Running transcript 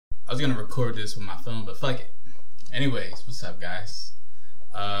I was gonna record this with my phone, but fuck it. Anyways, what's up, guys?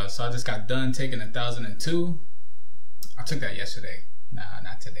 So I just got done taking 1002. I took that yesterday. Nah,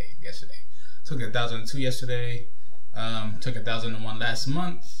 not today. Yesterday. Took 1002 yesterday. Took 1001 last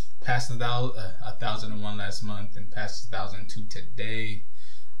month. Passed 1001 last month and passed 1002 today.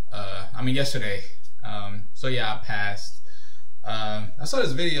 Yesterday. So yeah, I passed. I saw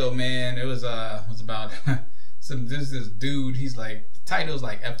this video, man. It was about there's this dude. He's like, the title's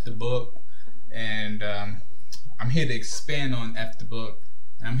like F the book, and I'm here to expand on F the book.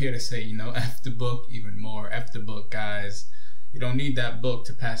 And I'm here to say, you know, F the book even more. F the book, guys. You don't need that book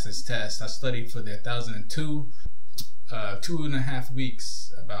to pass this test. I studied for the 1002, 2.5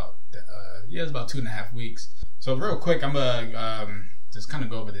 weeks. It was about 2.5 weeks. So real quick, I'm gonna just kind of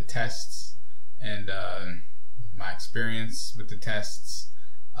go over the tests and my experience with the tests.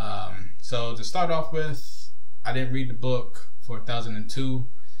 So to start off with, I didn't read the book for 1002.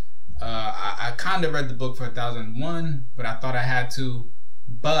 I kind of read the book for 1001, but I thought I had to.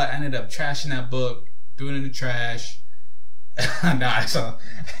 But I ended up trashing that book, threw it in the trash. Nah,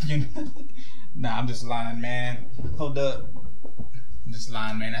 I'm just lying, man. Hold up. I'm just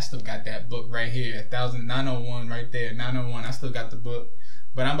lying, man. I still got that book right here. 901 right there. 901. I still got the book.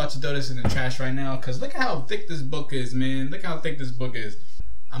 But I'm about to throw this in the trash right now, because look at how thick this book is, man. Look how thick this book is.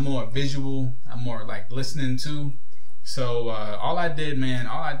 I'm more visual. I'm more like listening to. So all I did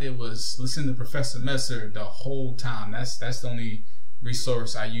was listen to Professor Messer the whole time. That's the only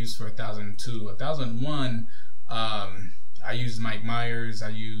resource I used for 1002. 1001, I used Mike Myers. I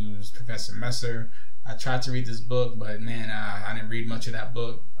used Professor Messer. I tried to read this book, but man, I didn't read much of that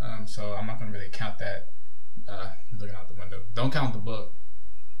book. So I'm not gonna really count that. Looking out the window. Don't count the book.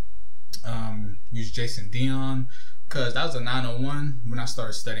 Use Jason Dion, because that was a 901 when I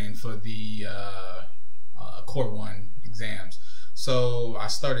started studying for the Core 1 exams. So I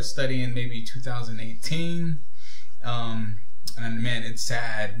started studying maybe 2018. And man, it's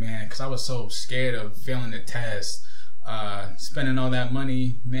sad, man, because I was so scared of failing the test. Spending all that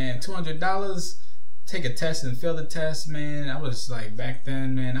money, man, $200, take a test and fail the test, man. I was like, back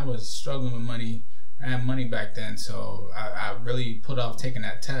then, man, I was struggling with money. I had money back then, so I really put off taking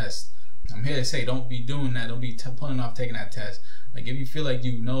that test. I'm here to say, don't be doing that. Don't be putting off taking that test. Like, if you feel like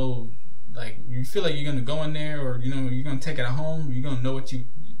you know, like you feel like you're gonna go in there, or you know you're gonna take it at home, you're gonna know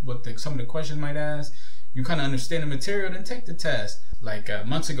some of the questions might ask. You kind of understand the material, then take the test. Like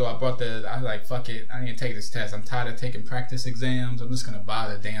months ago, I was like, fuck it, I need to take this test. I'm tired of taking practice exams. I'm just gonna buy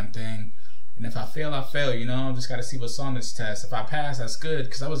the damn thing. And if I fail, I fail. You know, I just gotta see what's on this test. If I pass, that's good,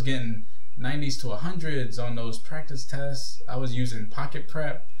 because I was getting 90s to 100s on those practice tests. I was using Pocket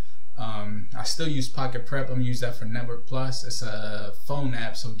Prep. I still use Pocket Prep. I'm gonna use that for Network Plus. It's a phone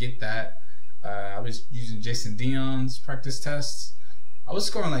app, so get that. I was using Jason Dion's practice tests. I was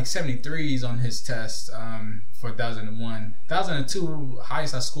scoring like 73s on his test for 1001. 1002,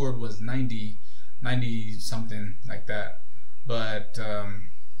 highest I scored was 90 something like that. But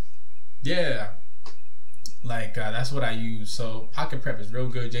yeah, like that's what I use. So Pocket Prep is real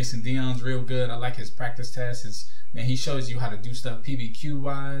good. Jason Dion's real good. I like his practice tests. Man, he shows you how to do stuff PBQ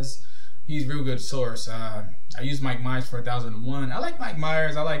wise. He's a real good source. I use Mike Myers for 1001. I like Mike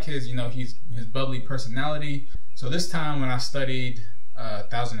Myers. I like his, his bubbly personality. So this time when I studied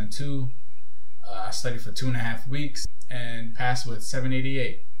 1002, I studied for 2.5 weeks and passed with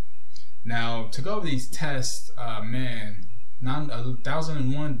 788. Now to go over these tests, man,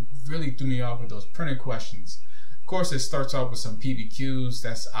 1001 really threw me off with those printed questions. Of course, it starts off with some PBQs.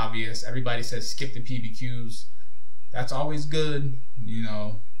 That's obvious. Everybody says skip the PBQs. That's always good.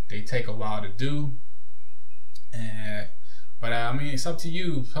 They take a while to do. But it's up to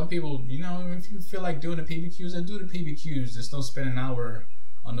you. Some people, if you feel like doing the PBQs, then do the PBQs. Just don't spend an hour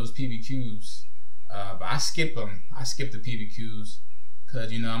on those PBQs. But I skip them. I skip the PBQs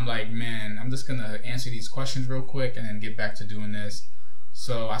because, I'm like, man, I'm just going to answer these questions real quick and then get back to doing this.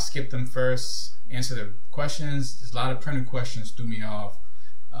 So I skipped them first, answer the questions. There's a lot of printed questions threw me off.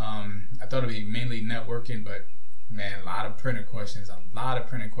 I thought it'd be mainly networking, but man, a lot of printed questions.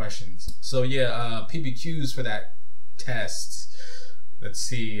 So yeah, PBQs for that tests. Let's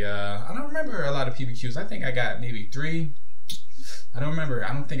see. I don't remember a lot of PBQs. I think I got maybe 3. I don't remember.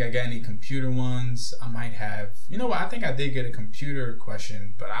 I don't think I got any computer ones. I might have. You know what? I think I did get a computer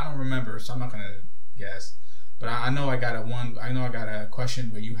question, but I don't remember, so I'm not gonna guess. But I know I got a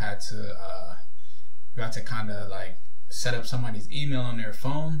question where you had to kind of like set up somebody's email on their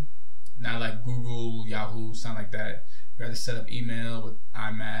phone. Not like Google, Yahoo, something like that. You had to set up email with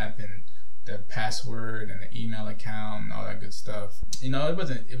IMAP and the password and the email account and all that good stuff.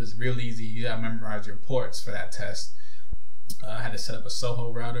 It was real easy. You gotta memorize your ports for that test. I had to set up a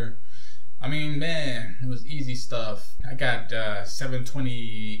Soho router. I mean, man, it was easy stuff. I got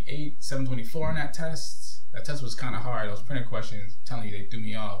 728, 724 on that test. That test was kind of hard. Those printer questions, I'm telling you, they threw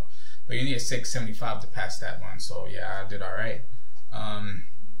me off. But you need a 675 to pass that one. So yeah, I did all right.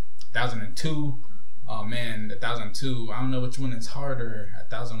 1002. Oh man, the 1002. I don't know which one is harder,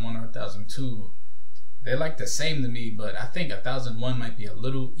 1001 or 1002. They're like the same to me, but I think 1001 might be a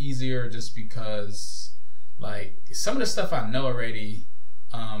little easier just because, like, some of the stuff I know already.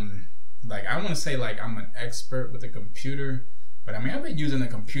 Like, I want to say like I'm an expert with a computer, but I mean, I've been using a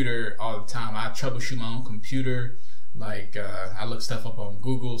computer all the time. I troubleshoot my own computer. Like, I look stuff up on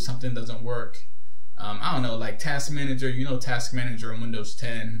Google, something doesn't work. I don't know, like Task Manager, you know, Task Manager in Windows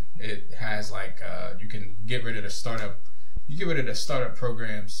 10, it has like, you can get rid of the startup. You get rid of the startup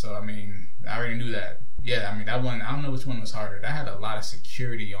programs. So, I mean, I already knew that. Yeah, I mean, that one, I don't know which one was harder. That had a lot of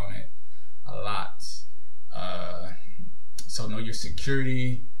security on it. A lot. So know your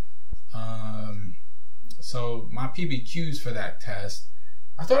security. So my PBQs for that test,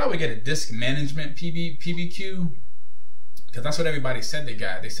 I thought I would get a disk management PBQ, because that's what everybody said they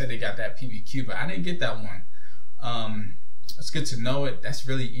got. They said they got that PBQ, but I didn't get that one. It's good to know it. That's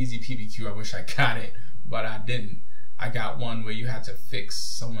really easy PBQ. I wish I got it, but I didn't. I got one where you had to fix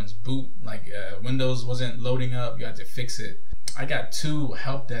someone's boot, like Windows wasn't loading up. You had to fix it. I got 2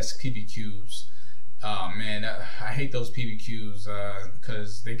 help desk PBQs. Oh man, I hate those PBQs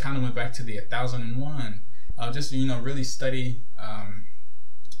because they kind of went back to the 1001. Just, you know, really study.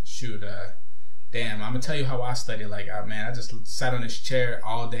 Damn, I'm gonna tell you how I study. Like, man, I just sat on this chair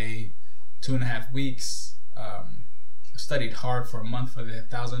all day, 2.5 weeks. I studied hard for a month for the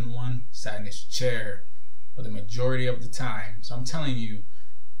 1001. Sat in this chair for the majority of the time. So I'm telling you,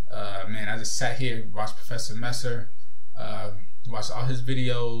 man, I just sat here, watched Professor Messer, watched all his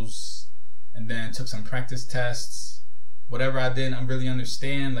videos, and then took some practice tests. Whatever I didn't really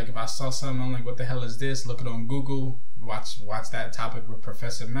understand, like if I saw something, I'm like, what the hell is this? Look it on Google, watch that topic with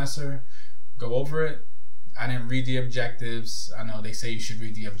Professor Messer, go over it. I didn't read the objectives. I know they say you should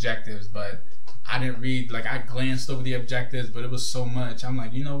read the objectives, but I didn't read, like I glanced over the objectives, but it was so much. I'm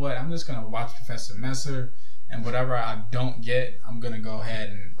like, you know what? I'm just gonna watch Professor Messer, and whatever I don't get, I'm gonna go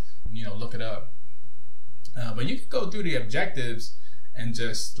ahead and, you know, look it up. But you can go through the objectives and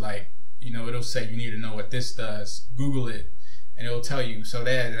just like, you know, it'll say you need to know what this does. Google it, and it'll tell you. So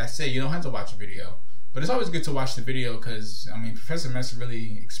that's it. You don't have to watch a video, but it's always good to watch the video because, I mean, Professor Messer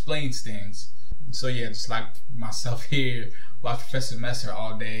really explains things. So yeah, just like myself here, watch Professor Messer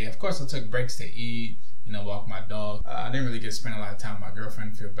all day. Of course, I took breaks to eat, you know, walk my dog. I didn't really get to spend a lot of time with my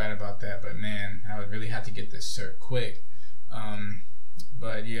girlfriend. Feel bad about that, but man, I would really have to get this cert quick.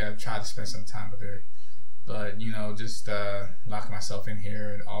 But yeah, I tried to spend some time with her. But, you know, just lock myself in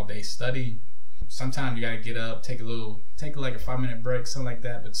here and all day study. Sometimes you gotta get up, take like a 5-minute break, something like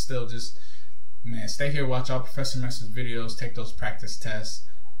that. But still, just, man, stay here, watch all Professor Messer's videos, take those practice tests.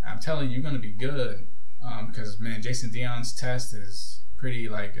 I'm telling you, you're gonna be good. Because man, Jason Dion's test is pretty,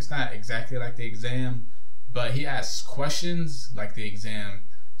 like, it's not exactly like the exam, but he asks questions like the exam.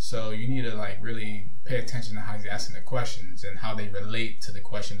 So you need to like really pay attention to how he's asking the questions and how they relate to the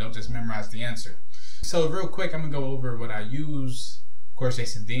question. Don't just memorize the answer. So real quick, I'm gonna go over what I use. Of course,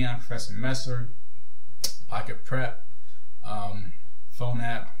 Jason Dion, Professor Messer, Pocket Prep, phone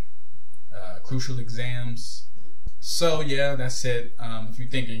app, crucial exams. So yeah, that's it. If you're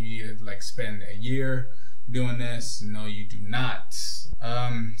thinking you need to like spend a year doing this, no, you do not.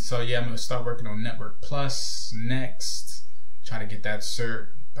 So yeah, I'm gonna start working on Network Plus next. Try to get that cert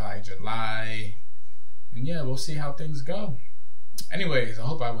by July, and yeah, we'll see how things go. Anyways, I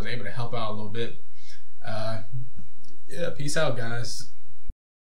hope I was able to help out a little bit. Yeah, peace out, guys.